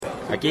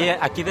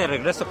Aquí de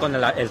regreso con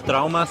el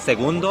trauma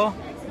segundo.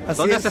 Así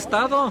 ¿Dónde es. has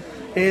estado?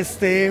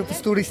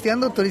 Pues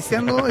turisteando.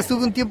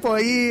 Estuve un tiempo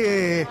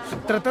ahí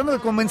tratando de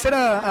convencer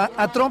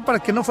a Trump para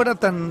que no fuera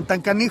tan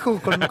canijo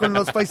con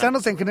los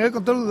paisanos en general,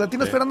 con todos los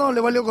latinos, pero no,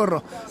 le valió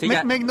gorro. Sí,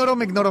 me ignoró.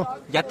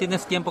 Ya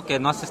tienes tiempo que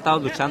no has estado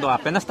luchando,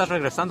 apenas estás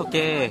regresando.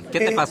 ¿Qué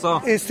te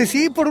pasó?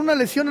 Sí, por una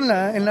lesión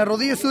en la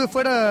rodilla estuve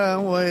fuera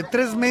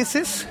 3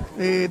 meses,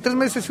 3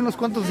 meses y unos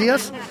cuantos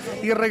días,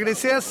 y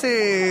regresé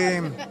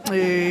hace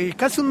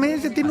casi un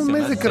mes, ya tiene un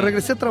mes de que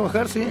regresé a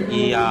trabajar, sí.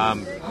 Y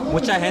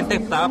mucha gente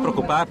estaba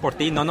preocupada por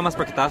ti, no nomás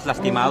porque estabas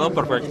lastimado,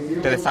 porque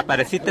te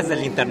desapareciste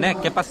del internet.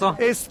 ¿Qué pasó?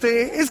 Es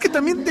que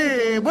también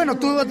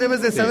tú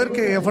debes de saber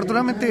que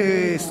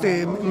afortunadamente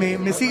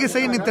me sigues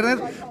ahí en internet,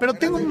 pero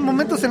tengo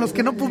momentos en los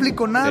que no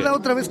publico nada,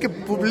 otra vez que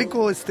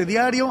publico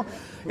diario.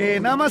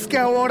 Nada más que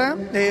ahora,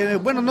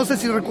 no sé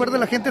si recuerda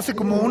la gente, hace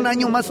como un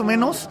año más o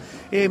menos,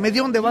 me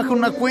dieron de baja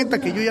una cuenta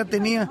que yo ya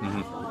tenía.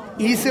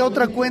 Hice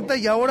otra cuenta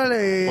y ahora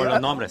por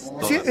los nombres.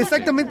 Todos. Sí,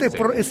 exactamente,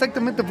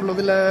 por lo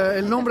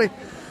del nombre.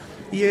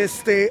 Y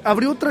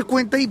abrí otra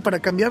cuenta y para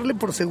cambiarle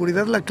por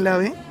seguridad la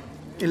clave,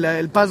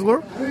 el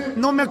password,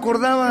 no me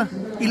acordaba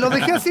y lo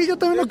dejé así. Yo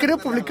también no quería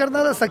publicar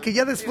nada hasta que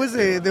ya después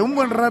de un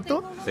buen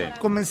rato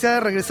comencé a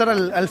regresar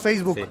al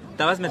Facebook. Sí.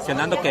 Estabas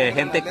mencionando que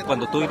gente,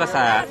 cuando tú ibas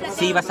a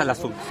las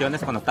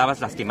funciones cuando estabas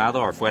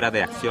lastimado o fuera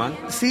de acción,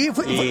 sí,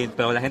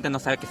 pero la gente no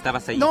sabe que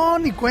estabas ahí. No,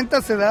 ni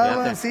cuenta se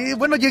daba. Sí,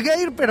 bueno, llegué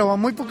a ir, pero a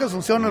muy pocas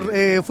funciones.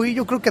 Fui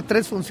yo creo que a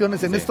 3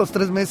 funciones en estos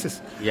 3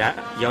 meses.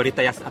 Y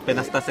ahorita ya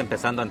apenas estás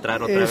empezando a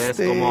entrar otra vez.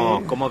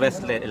 ¿Cómo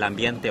ves el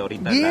ambiente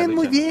ahorita? Bien,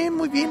 muy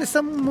bien,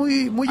 está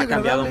muy agradable. ¿Ha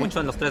cambiado mucho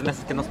en los 3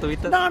 meses que no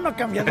estuviste? No ha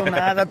cambiado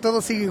nada, todo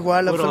sigue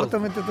igual,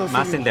 absolutamente todo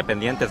más sigue.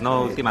 Independientes,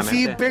 ¿no? Últimamente.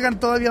 Sí, pegan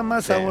todavía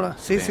más ahora.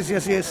 Sí,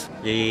 así es.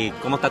 ¿Y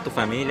cómo está tu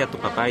familia, tu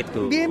papá y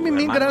tu Bien,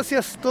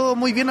 gracias, todo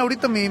muy bien.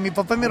 Ahorita mi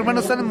papá y mi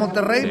hermano están en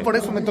Monterrey, por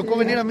eso me tocó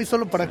venir a mí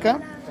solo para acá.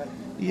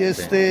 Y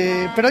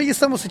pero ahí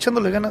estamos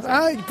echándole ganas.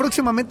 Y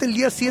próximamente el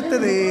día 7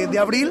 de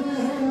abril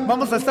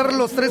vamos a estar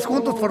los 3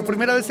 juntos por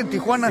primera vez en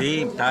Tijuana.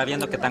 Sí, estaba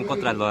viendo que están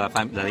contra la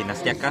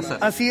dinastía Casas.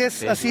 Así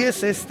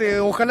es.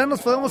 Ojalá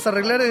nos podamos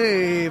arreglar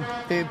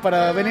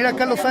para venir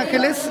acá a Los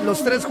Ángeles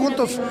los 3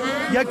 juntos,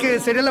 ya que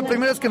sería la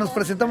primera vez que nos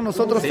presentamos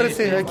nosotros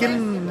 3 aquí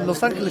en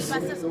Los Ángeles.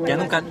 Ya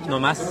nunca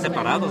nomás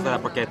separados, ¿verdad?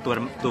 Porque tu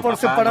por papá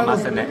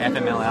separados. nomás en el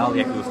FMLL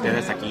y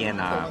ustedes aquí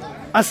en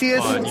Así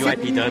es.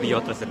 UIPW y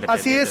otros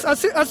Así es.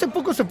 Hace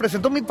poco se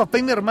presentó mi papá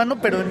y mi hermano,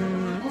 pero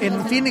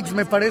en Phoenix,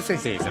 me parece.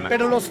 Sí,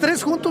 pero los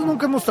 3 juntos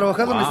nunca hemos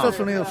trabajado en Estados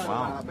Unidos.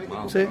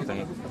 Wow. Sí.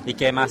 ¿Y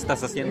qué más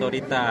estás haciendo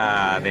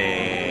ahorita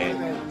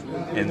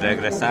en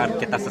regresar?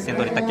 ¿Qué estás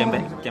haciendo ahorita?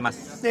 ¿Qué más?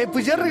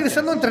 Pues ya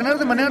regresando a entrenar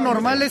de manera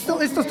normal.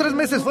 Estos 3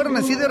 meses fueron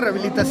así de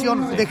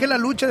rehabilitación. Dejé la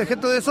lucha, dejé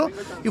todo eso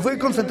y fue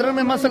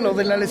concentrarme más en lo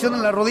de la lesión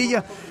en la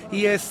rodilla.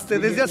 Y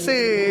desde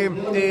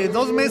hace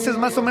 2 meses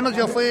más o menos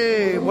ya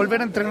fue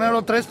volver a entrenar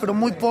otra vez, pero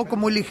muy poco,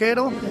 muy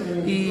ligero.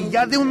 Y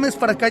ya de un mes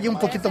para acá ya un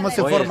poquito más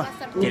en forma.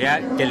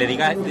 Quería que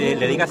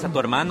le digas a tu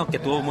hermano que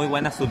tuvo muy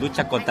buena su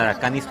lucha contra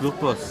Canis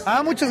Lupus.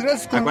 Muchas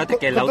gracias. Acuérdate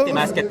que la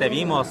última vez que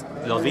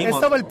los vimos.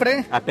 Estaba el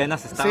pre.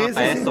 Apenas estaba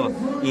para eso.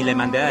 Y le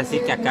mandé a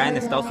decir que acá en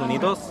Estados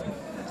Unidos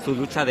su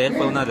lucha de él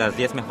fue una de las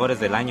 10 mejores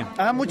del año.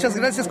 Muchas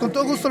gracias, con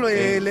todo gusto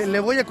le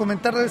voy a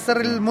comentar, debe estar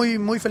él muy,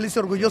 muy feliz y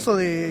orgulloso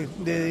de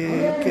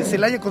que se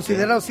le haya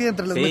considerado así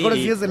entre las mejores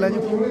 10 del año.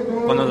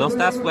 Cuando no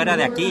estás fuera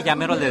de aquí, ya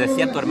mero le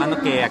decía a tu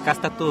hermano que acá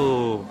está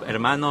tu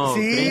hermano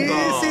gringo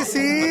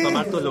a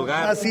tomar tu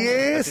lugar. Así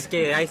es. Así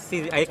que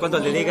ahí cuando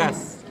le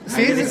digas...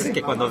 Sí,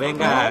 que cuando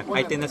venga,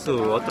 ahí tiene su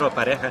otra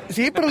pareja.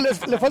 Sí, pero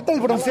le falta el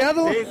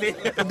bronceado. Sí.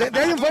 De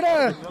ahí en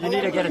fuera. You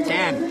need to get a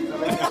tan.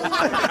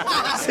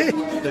 Sí.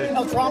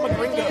 El trauma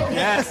gringo.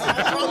 Yes.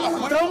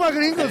 Trauma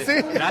gringo, sí.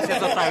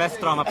 Gracias otra vez,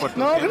 Trauma, por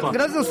tu tiempo.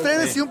 Gracias a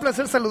ustedes y un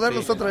placer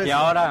saludarlos otra vez. Y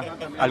ahora,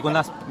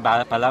 algunas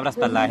palabras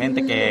para la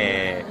gente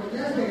que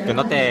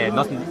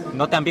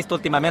no te han visto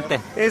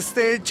últimamente.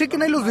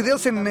 Chequen ahí los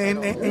videos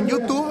en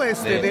YouTube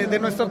de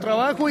nuestro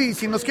trabajo, y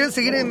si nos quieren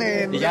seguir en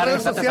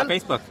redes sociales.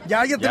 Facebook.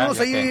 Ya tenemos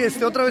ahí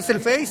otra vez el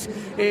Face.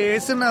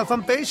 Es una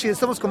fanpage y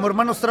estamos como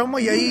Hermanos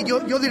Trauma, y ahí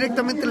yo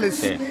directamente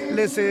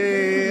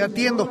les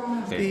atiendo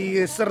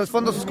y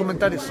respondo a sus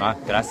comentarios.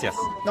 Gracias.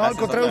 No, al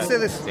contrario,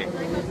 ustedes. Sí.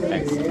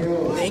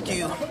 Thank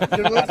you.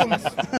 You're welcome.